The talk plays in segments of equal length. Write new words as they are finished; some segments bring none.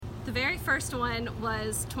The very first one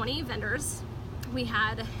was 20 vendors. We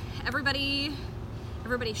had everybody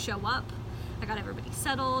show up. I got everybody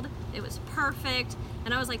settled. It was perfect.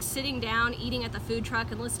 And I was like sitting down, eating at the food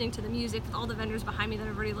truck and listening to the music with all the vendors behind me that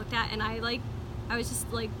I've already looked at. And I was just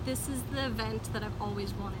like, this is the event that I've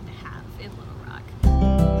always wanted to have in Little Rock.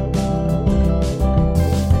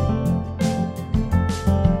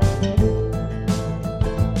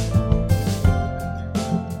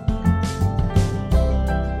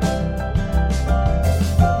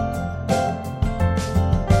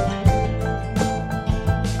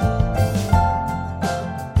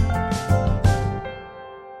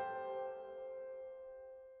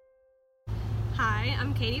 Hi,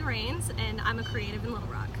 I'm Katy and I'm a creative in Little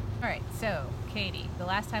Rock. All right, so Katy, the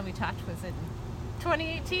last time we talked was in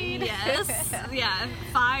 2018. Yes, yeah,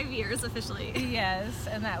 5 years officially. Yes,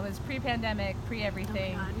 and that was pre-pandemic,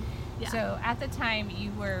 pre-everything. Oh my God. Yeah. So at the time,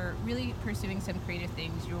 you were really pursuing some creative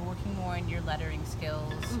things. You were working more on your lettering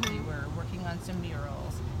skills. Mm-hmm. You were working on some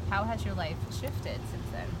murals. How has your life shifted since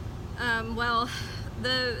then? Well,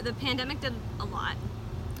 the pandemic did a lot.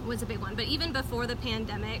 Was a big one, but even before the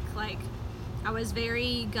pandemic, like, I was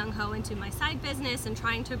very gung-ho into my side business and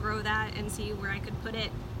trying to grow that and see where I could put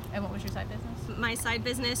it. And what was your side business? My side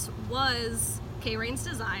business was K-Rain's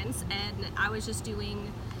Designs, and I was just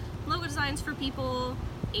doing logo designs for people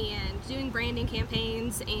and doing branding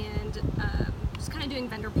campaigns and just kind of doing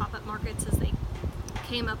vendor pop-up markets as they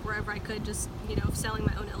came up wherever I could, just, you know, selling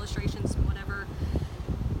my own illustrations and whatever.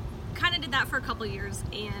 Kind of did that for a couple years,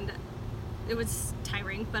 and it was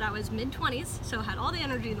tiring, but I was mid-20s, so I had all the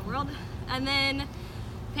energy in the world. And then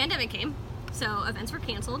pandemic came, so events were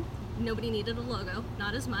canceled. Nobody needed a logo,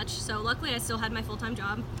 not as much. So luckily I still had my full-time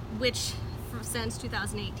job, which since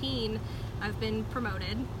 2018 I've been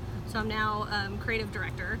promoted. So I'm now creative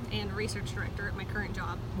director and research director at my current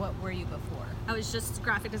job. What were you before? I was just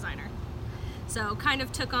graphic designer. So kind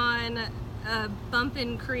of took on a bump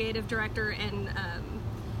in creative director and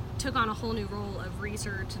took on a whole new role of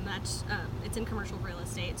research, and that's it's in commercial real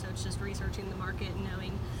estate, so it's just researching the market and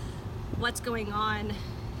knowing what's going on.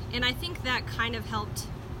 And I think that kind of helped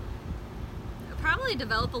probably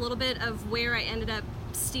develop a little bit of where I ended up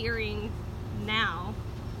steering now.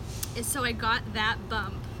 Is so I got that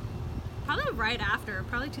bump probably right after,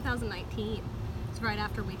 probably 2019. It's right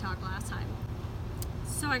after we talked last time.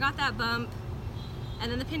 So I got that bump,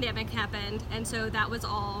 and then the pandemic happened, and so that was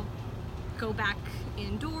all go back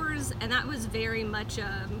indoors, and that was very much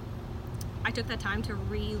I took that time to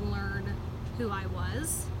relearn who I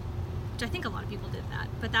was, which I think a lot of people did that,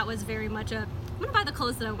 but that was very much I'm gonna buy the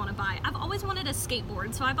clothes that I want to buy. I've always wanted a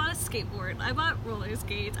skateboard, so I bought a skateboard. I bought roller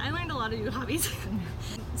skates. I learned a lot of new hobbies.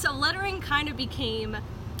 So lettering kind of became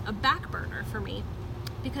a back burner for me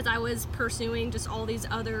because I was pursuing just all these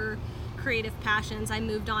other creative passions. I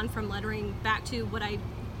moved on from lettering back to what I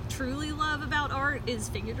truly love about art is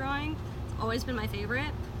figure drawing. Always been my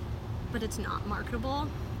favorite, but it's not marketable.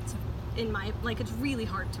 It's really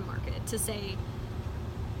hard to market, to say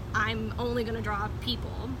I'm only gonna draw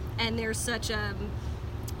people. And there's such a,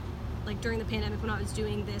 like during the pandemic when I was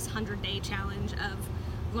doing this 100-day challenge of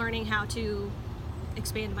learning how to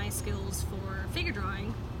expand my skills for figure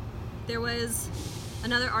drawing, there was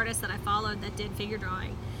another artist that I followed that did figure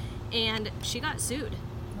drawing, and she got sued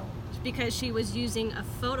because she was using a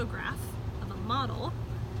photograph of a model,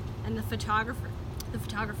 and the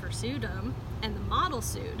photographer sued him, and the model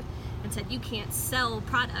sued and said, you can't sell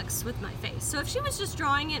products with my face. So if she was just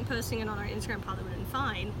drawing it and posting it on our Instagram, probably would have been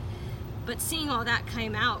fine. But seeing all that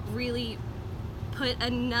came out really put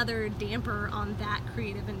another damper on that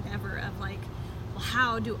creative endeavor of like, well,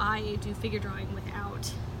 how do I do figure drawing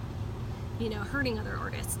without, you know, hurting other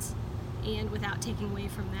artists and without taking away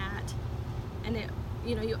from that? And it,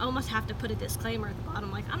 you know, you almost have to put a disclaimer at the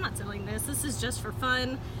bottom, like, I'm not selling this. This is just for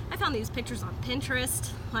fun. I found these pictures on Pinterest.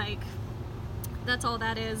 Like, that's all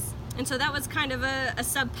that is. And so that was kind of a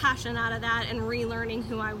sub-passion out of that and relearning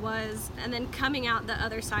who I was. And then coming out the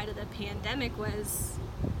other side of the pandemic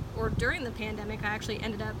or during the pandemic, I actually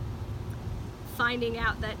ended up finding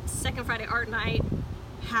out that Second Friday Art Night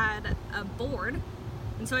had a board.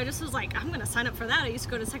 And so I just was like, I'm going to sign up for that. I used to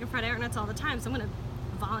go to Second Friday Art Nights all the time, so I'm going to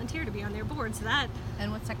volunteer to be on their board. So that.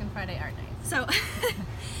 And what's Second Friday Art Night? So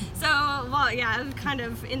well, yeah, I was kind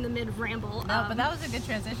of in the mid-ramble. No, but that was a good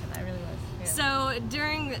transition. That really was. Yeah. So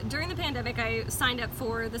during the pandemic, I signed up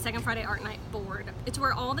for the Second Friday Art Night board. It's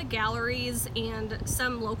where all the galleries and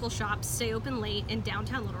some local shops stay open late in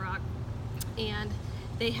downtown Little Rock, and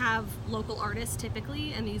they have local artists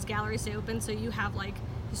typically, and these galleries stay open. So you have like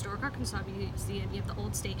Historic Arkansas Museum, you have the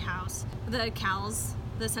Old State House, the CALS,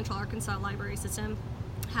 the Central Arkansas Library System,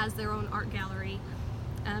 has their own art gallery.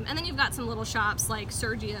 And then you've got some little shops like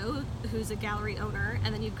Sergio, who's a gallery owner,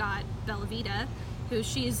 and then you've got Bella Vita,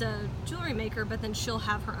 she's a jewelry maker, but then she'll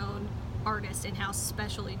have her own artist in-house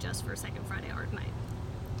specially just for Second Friday Art Night.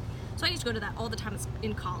 So I used to go to that all the time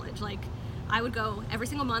in college. Like, I would go every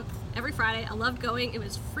single month, every Friday. I loved going. It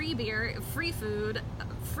was free beer, free food,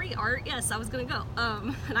 free art. Yes, I was gonna go.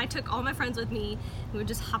 And I took all my friends with me. We would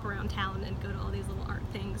just hop around town and go to all these little art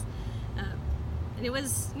things. And it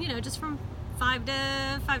was, just from 5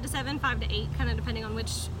 to 7, 5 to 8, kind of depending on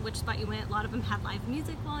which spot you went. A lot of them had live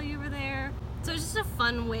music while you were there. So it was just a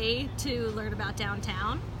fun way to learn about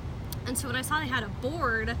downtown. And so when I saw they had a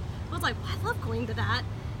board, I was like, well, I love going to that.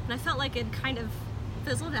 And I felt like it kind of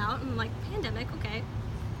fizzled out, and like, pandemic, okay.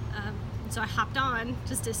 So I hopped on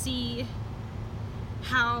just to see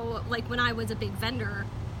how, like, when I was a big vendor,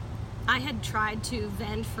 I had tried to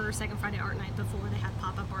vend for Second Friday Art Night before they had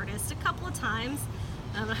pop-up artists a couple of times.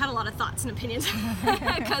 I had a lot of thoughts and opinions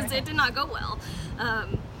because it did not go well.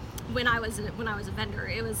 When I was a vendor,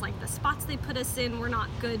 it was like the spots they put us in were not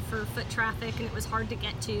good for foot traffic, and it was hard to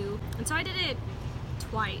get to. And so I did it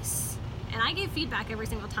twice, and I gave feedback every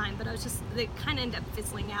single time, but they kind of ended up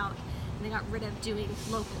fizzling out, and they got rid of doing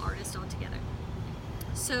local artists altogether.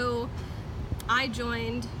 So I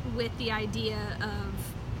joined with the idea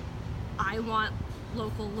of, I want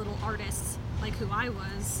local little artists like who I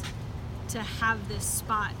was to have this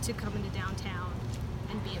spot to come into downtown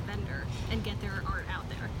and be a vendor and get their art out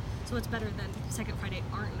there. So what's better than Second Friday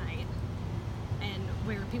Art Night, and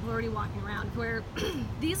where people are already walking around, where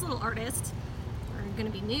these little artists are going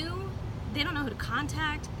to be new, they don't know who to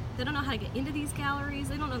contact, they don't know how to get into these galleries,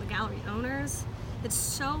 they don't know the gallery owners. It's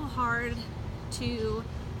so hard to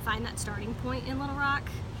find that starting point in Little Rock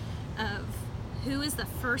of who is the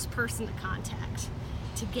first person to contact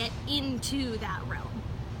to get into that realm.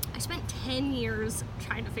 I spent 10 years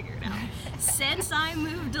trying to figure it out. Since I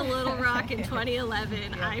moved to Little Rock in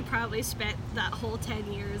 2011, I probably spent that whole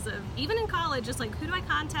 10 years of, even in college, just like, who do I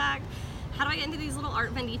contact? How do I get into these little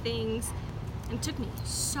art vendy things? And it took me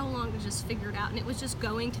so long to just figure it out. And it was just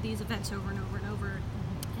going to these events over and over and over,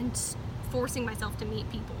 and forcing myself to meet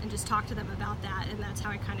people and just talk to them about that. And that's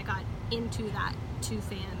how I kind of got into that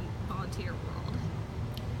two-fan volunteer world.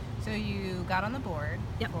 So you got on the board.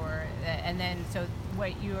 Yep. And then so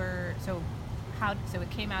it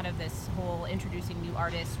came out of this whole introducing new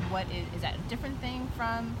artists. What is that a different thing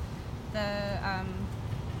from the?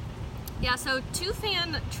 Yeah. So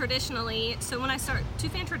two-fan traditionally. So when I start,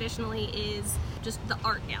 two-fan traditionally is just the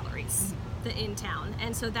art galleries in town,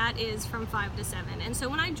 and so that is from 5 to 7. And so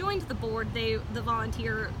when I joined the board, the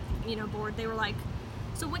volunteer board, they were like,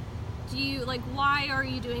 so what do you like, why are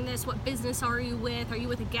you doing this? What business are you with? Are you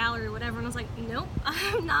with a gallery or whatever? And I was like, nope,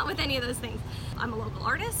 I'm not with any of those things. I'm a local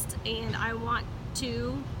artist, and I want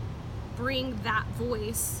to bring that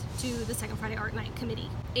voice to the Second Friday Art Night committee.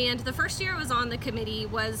 And the first year I was on the committee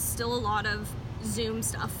was still a lot of Zoom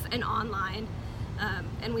stuff and online,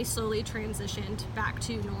 and we slowly transitioned back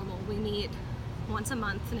to normal. We meet once a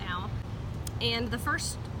month now. And the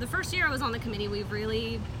first year I was on the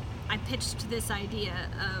committee, I pitched this idea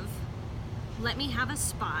of, let me have a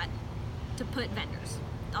spot to put vendors.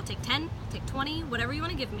 I'll take 10, I'll take 20, whatever you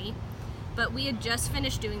want to give me. But we had just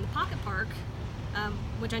finished doing the Pocket Park,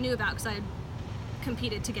 which I knew about because I had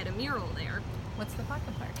competed to get a mural there. What's the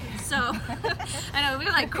Pocket Park? So, I know, we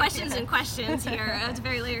have like questions and questions here. It's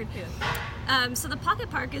very layered. So the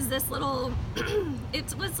Pocket Park is this little,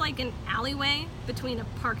 it was like an alleyway between a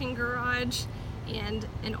parking garage and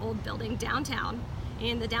an old building downtown.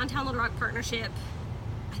 And the Downtown Little Rock Partnership,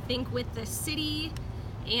 I think with the city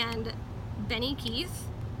and Benny Keith,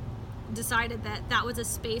 decided that that was a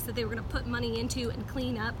space that they were going to put money into and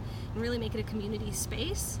clean up and really make it a community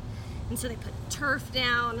space. And so they put turf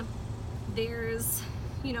down. There's,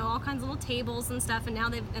 all kinds of little tables and stuff, and now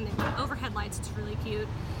they've got overhead lights. It's really cute.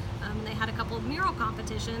 They had a couple of mural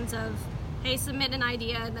competitions of, hey, submit an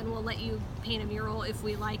idea and then we'll let you paint a mural if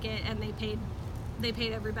we like it. And they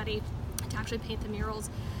paid everybody to actually paint the murals.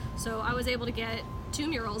 So I was able to get 2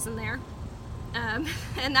 murals in there,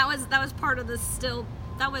 and that was part of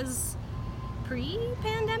that was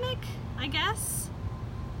pre-pandemic, I guess.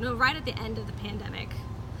 No, right at the end of the pandemic.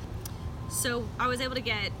 So I was able to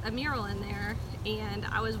get a mural in there, and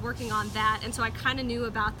I was working on that, and so I kind of knew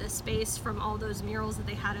about the space from all those murals that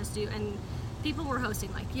they had us do, and people were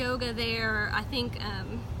hosting like yoga there. I think I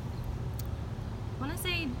want to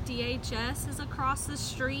say DHS is across the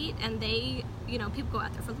street, and they, people go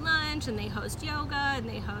out there for lunch, and they host yoga, and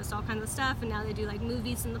they host all kinds of stuff, and now they do like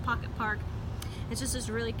movies in the Pocket Park. It's just this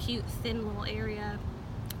really cute, thin little area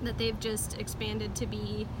that they've just expanded to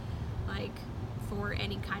be like for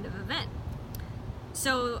any kind of event.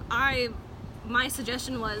 So my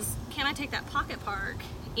suggestion was, can I take that pocket park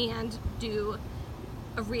and do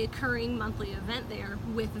a reoccurring monthly event there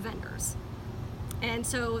with vendors? And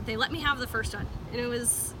so they let me have the first one, and it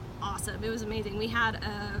was awesome. It was amazing. We had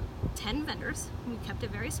 10 vendors. We kept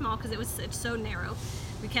it very small because it's so narrow.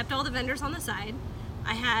 We kept all the vendors on the side.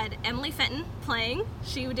 I had Emily Fenton playing.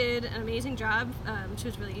 She did an amazing job. She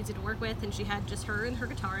was really easy to work with, and she had just her and her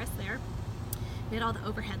guitarist there. We had all the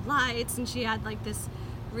overhead lights, and she had like this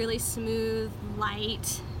really smooth,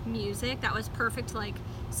 light music that was perfect to like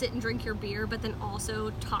sit and drink your beer, but then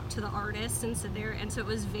also talk to the artist and sit there. And so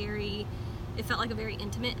it felt like a very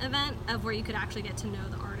intimate event of where you could actually get to know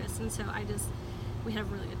the artist. And so we had a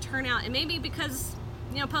really good turnout. And maybe because,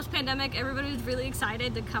 post-pandemic, everybody was really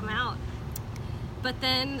excited to come out. But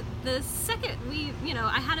then the second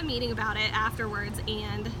I had a meeting about it afterwards,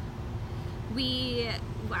 and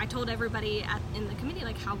I told everybody in the committee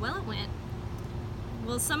like how well it went.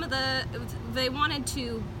 Well, they wanted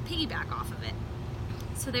to piggyback off of it.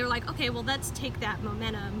 So they were like, okay, well, let's take that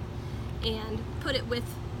momentum and put it with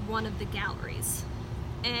one of the galleries.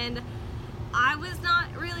 And I was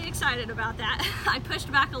not really excited about that. I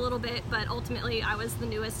pushed back a little bit, but ultimately I was the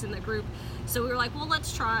newest in the group. So we were like, well,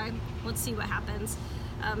 let's try. Let's see what happens.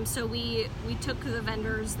 So we took the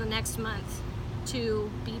vendors the next month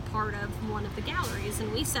to be part of one of the galleries,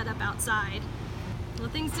 and we set up outside. Well,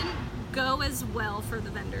 things didn't go as well for the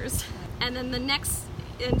vendors. And then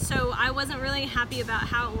and so I wasn't really happy about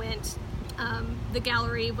how it went. The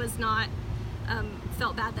gallery was not,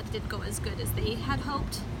 felt bad that it didn't go as good as they had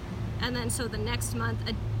hoped. And then so the next month,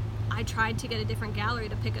 I tried to get a different gallery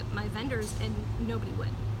to pick up my vendors, and nobody would.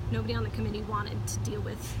 Nobody on the committee wanted to deal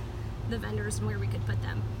with the vendors and where we could put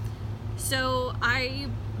them. So I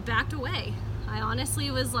backed away. I honestly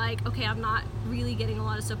was like, okay, I'm not really getting a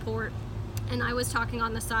lot of support. And I was talking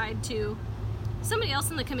on the side to somebody else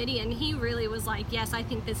in the committee, and he really was like, yes, I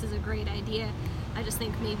think this is a great idea. I just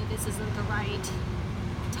think maybe this isn't the right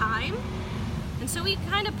time. And so we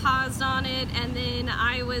kind of paused on it, and then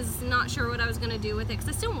I was not sure what I was going to do with it because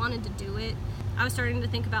I still wanted to do it. I was starting to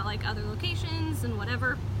think about like other locations and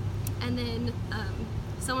whatever. And then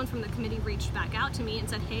someone from the committee reached back out to me and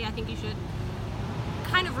said, hey, I think you should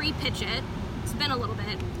kind of repitch it. It's been a little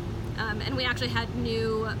bit. And we actually had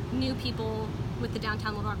new people with the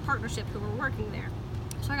Downtown Little Rock Partnership who were working there.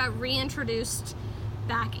 So I got reintroduced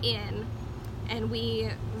back in, and we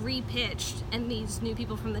repitched, and these new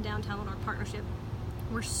people from the Downtown Little Rock Partnership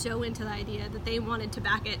were so into the idea that they wanted to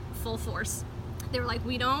back it full force. They were like,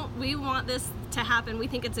 we want this to happen. We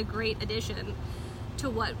think it's a great addition to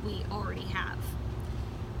what we already have.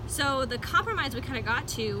 So the compromise we kind of got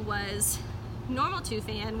to was normal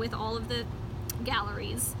two-fan with all of the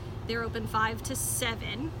galleries. They're open 5 to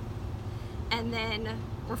 7, and then,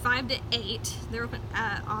 or 5 to 8, they're open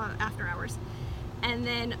after hours. And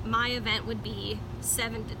then my event would be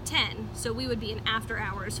 7 to 10, so we would be in after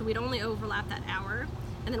hours, so we'd only overlap that hour,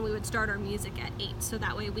 and then we would start our music at 8, so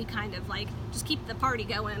that way we kind of like just keep the party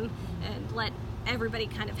going and let everybody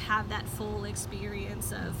kind of have that full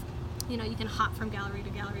experience of, you can hop from gallery to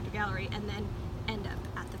gallery to gallery and then end up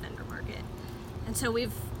at the vendor market. And so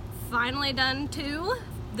we've finally done 2.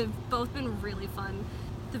 They've both been really fun.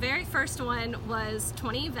 The very first one was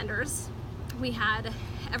 20 vendors. We had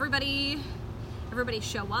everybody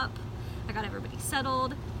show up. I got everybody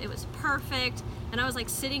settled. It was perfect. And I was like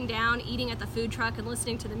sitting down, eating at the food truck and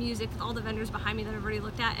listening to the music with all the vendors behind me that everybody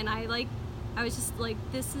looked at. And I was just like,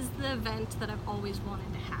 this is the event that I've always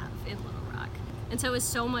wanted to have in Little Rock. And so it was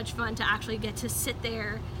so much fun to actually get to sit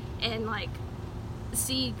there and like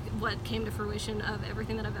see what came to fruition of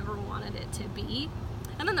everything that I've ever wanted it to be.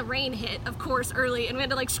 And then the rain hit, of course, early, and we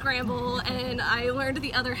had to like scramble, and I learned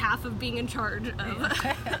the other half of being in charge of,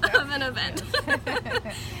 of an event.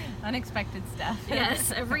 Unexpected stuff.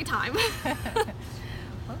 Yes, every time.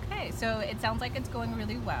 Okay, so it sounds like it's going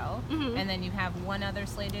really well. Mm-hmm. And then you have one other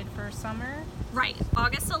slated for summer? Right.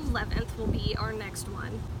 August 11th will be our next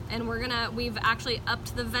one. And we've actually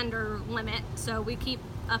upped the vendor limit, so we keep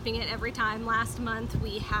upping it every time. Last month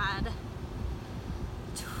we had,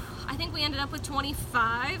 I think we ended up with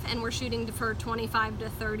 25, and we're shooting for 25 to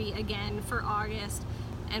 30 again for August.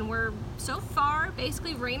 And we're so far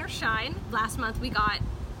basically rain or shine. Last month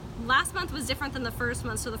was different than the first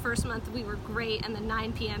month. So the first month we were great, and then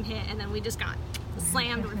 9 p.m. hit, and then we just got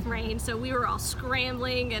slammed with rain. So we were all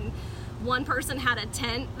scrambling, and one person had a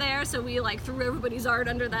tent there, so we like threw everybody's art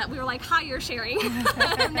under that. We were like, hi, you're sharing.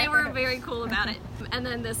 And they were very cool about it. And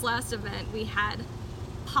then this last event we had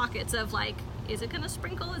pockets of like, is it gonna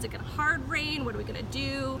sprinkle? Is it gonna hard rain? What are we gonna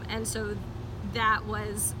do? And so that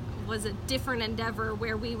was a different endeavor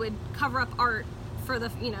where we would cover up art for the,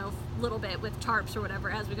 you know, little bit with tarps or whatever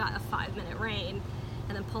as we got a 5-minute rain,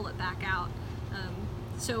 and then pull it back out.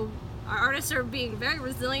 So our artists are being very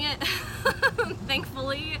resilient,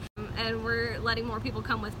 thankfully, and we're letting more people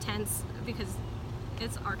come with tents because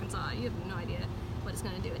it's Arkansas. You have no idea what it's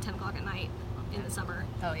going to do at 10 o'clock at night in the summer.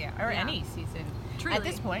 Oh yeah, or any season. Truly. At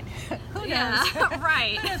this point. Who knows? Yeah,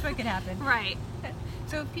 right. Who knows what could happen? Right.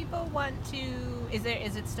 So if people want to, is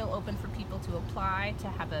it still open for people to apply to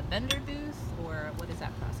have a vendor booth, or what is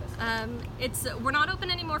that process like? We're not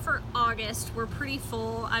open anymore for August. We're pretty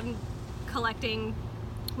full. I'm collecting.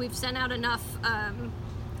 We've sent out enough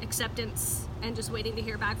acceptance and just waiting to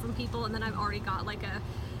hear back from people, and then I've already got like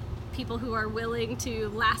people who are willing to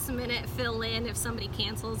last minute fill in if somebody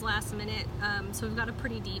cancels last minute. So we've got a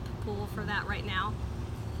pretty deep pool for that right now.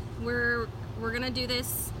 We're gonna do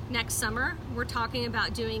this next summer. We're talking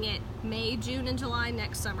about doing it May, June, and July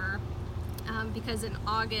next summer, because in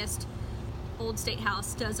August, Old State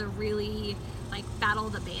House does a really like battle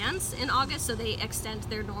of the bands in August, so they extend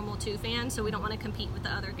their normal 2 fan, so we don't want to compete with the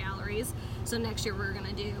other galleries. So next year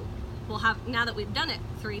we'll have, now that we've done it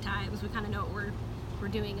 3 times, we kind of know what we're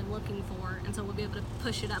doing and looking for, and so we'll be able to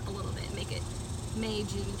push it up a little bit and make it May,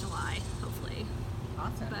 June, July, hopefully.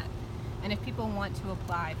 Awesome. And if people want to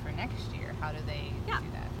apply for next year, how do they do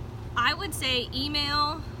that? I would say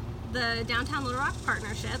email the Downtown Little Rock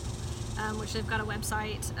Partnership, which they've got a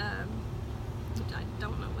website. I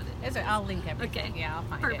don't know what it is. I'll link everything. Okay. Yeah, I'll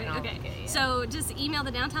find Perfect. it. And I'll Okay. link it, yeah. So just email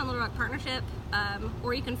the Downtown Little Rock Partnership,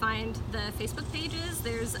 or you can find the Facebook pages.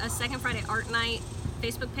 There's a Second Friday Art Night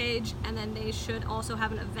Facebook page, and then they should also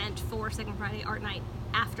have an event for Second Friday Art Night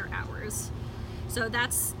after hours. So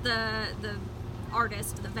that's the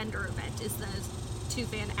artist, the vendor event is the 2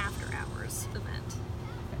 fan after hours event.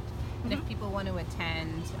 And if people want to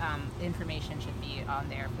attend, information should be on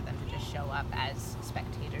there for them to just show up as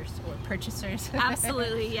spectators or purchasers.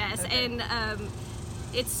 Absolutely, yes. Okay. And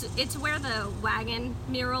it's where the wagon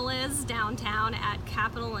mural is downtown at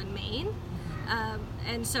Capitol and Main.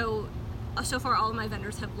 And so far all of my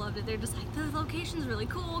vendors have loved it. They're just like, the location's really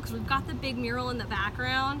cool because we've got the big mural in the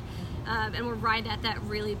background, and we're right at that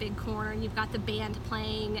really big corner, and you've got the band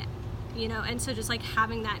playing, you know, and so just like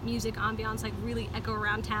having that music ambiance like really echo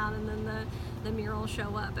around town, and then the mural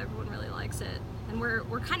show up, everyone really likes it. And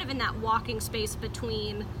we're kind of in that walking space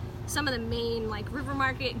between some of the main like River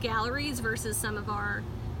Market galleries versus some of our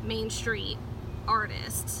Main Street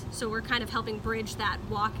artists. So we're kind of helping bridge that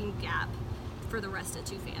walking gap for the rest of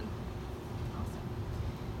 2 fan.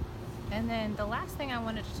 And then the last thing I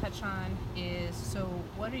wanted to touch on is,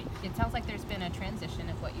 it sounds like there's been a transition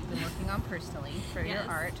of what you've been working on personally for Yes.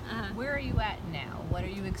 your art. Where are you at now? What are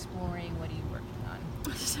you exploring? What are you working on?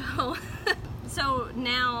 So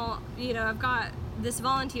now, you know, I've got this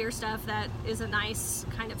volunteer stuff that is a nice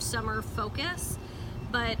kind of summer focus,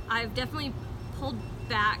 but I've definitely pulled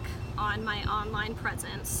back on my online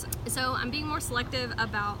presence. So I'm being more selective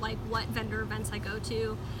about like what vendor events I go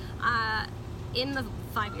to. In the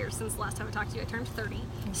 5 years since the last time I talked to you, I turned 30.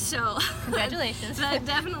 So congratulations. That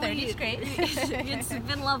definitely 30 is great. It's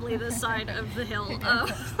been lovely this side of the hill.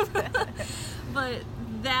 But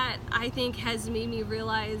that I think has made me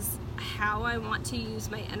realize how I want to use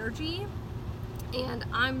my energy, and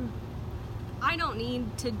I don't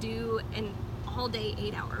need to do an all-day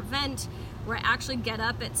 8-hour event where I actually get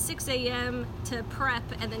up at 6 a.m. to prep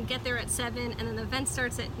and then get there at 7, and then the event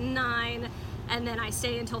starts at 9, and then I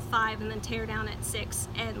stay until 5 and then tear down at 6,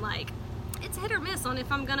 and like it's hit or miss on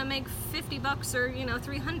if I'm gonna make $50 or, you know,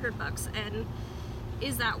 $300, and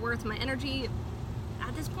is that worth my energy?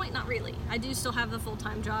 At this point, not really. I do still have the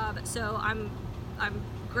full-time job, so I'm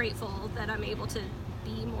grateful that I'm able to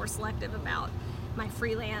be more selective about my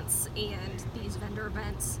freelance and these vendor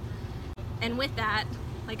events. And with that,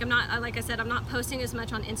 like I said, I'm not posting as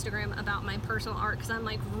much on Instagram about my personal art because I'm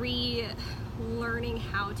like relearning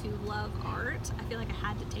how to love art. I feel like I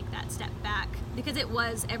had to take that step back because it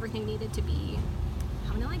was everything needed to be.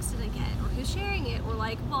 How many likes did I get? Or who's sharing it? Or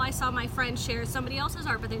like, well, I saw my friend share somebody else's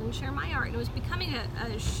art, but they didn't share my art. And it was becoming a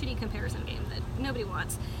shitty comparison game that nobody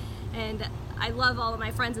wants. And I love all of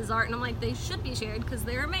my friends' art, and I'm like, they should be shared because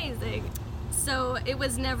they're amazing. So it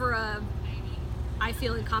was never a I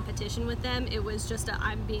feel in competition with them. It was just a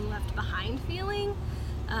I'm being left behind feeling.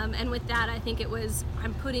 And with that, I think it was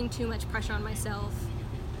I'm putting too much pressure on myself.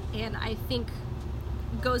 And I think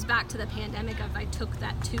it goes back to the pandemic of I took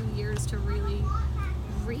that 2 years to really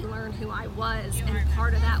relearn who I was. And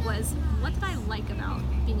part of that was, what did I like about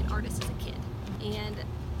being an artist as a kid? And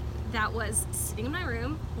that was sitting in my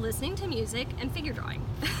room, listening to music and figure drawing.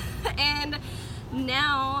 And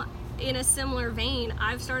now in a similar vein,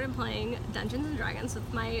 I've started playing Dungeons and Dragons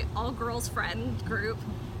with my all-girls friend group,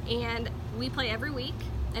 and we play every week,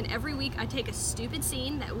 and every week I take a stupid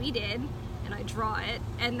scene that we did and I draw it,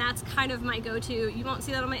 and that's kind of my go-to. You won't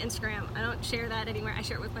see that on my Instagram. I don't share that anywhere. I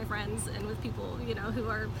share it with my friends and with people, you know, who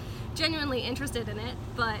are genuinely interested in it,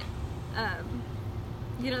 but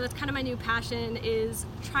you know, that's kind of my new passion, is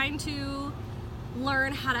trying to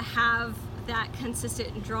learn how to have that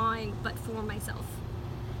consistent drawing, but for myself,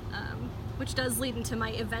 which does lead into my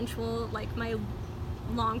eventual, like, my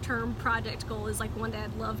long-term project goal is, like, one day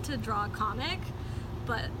I'd love to draw a comic,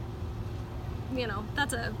 but, you know,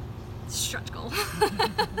 that's a stretch goal.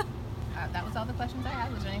 That was all the questions I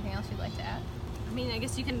had. Was there anything else you'd like to add? I mean, I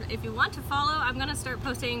guess you can, if you want to follow, I'm going to start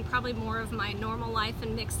posting probably more of my normal life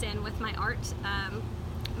and mixed in with my art.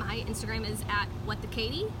 My Instagram is at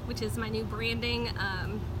 @WhatTheKaty, which is my new branding,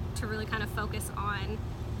 to really kind of focus on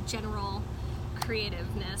general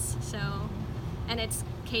creativeness. So, and it's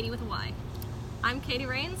Katy with a Y. I'm Katy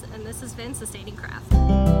Rains, and this has been Sustaining Craft.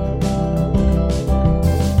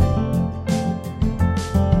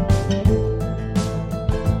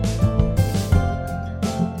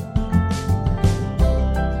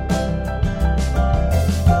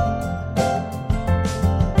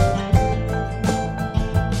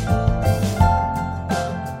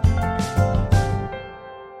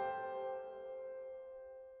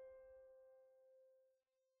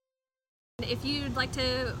 If you'd like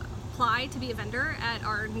to apply to be a vendor at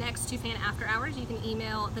our next 2 Fan After Hours, you can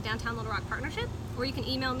email the Downtown Little Rock Partnership, or you can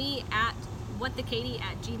email me at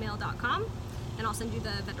whatthekaty@gmail.com, and I'll send you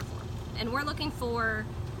the vendor form. And we're looking for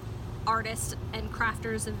artists and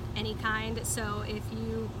crafters of any kind, so if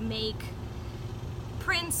you make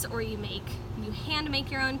prints, or you hand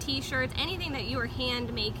make your own t-shirts, anything that you are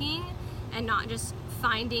hand making and not just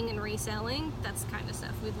finding and reselling, that's the kind of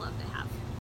stuff we'd love to have.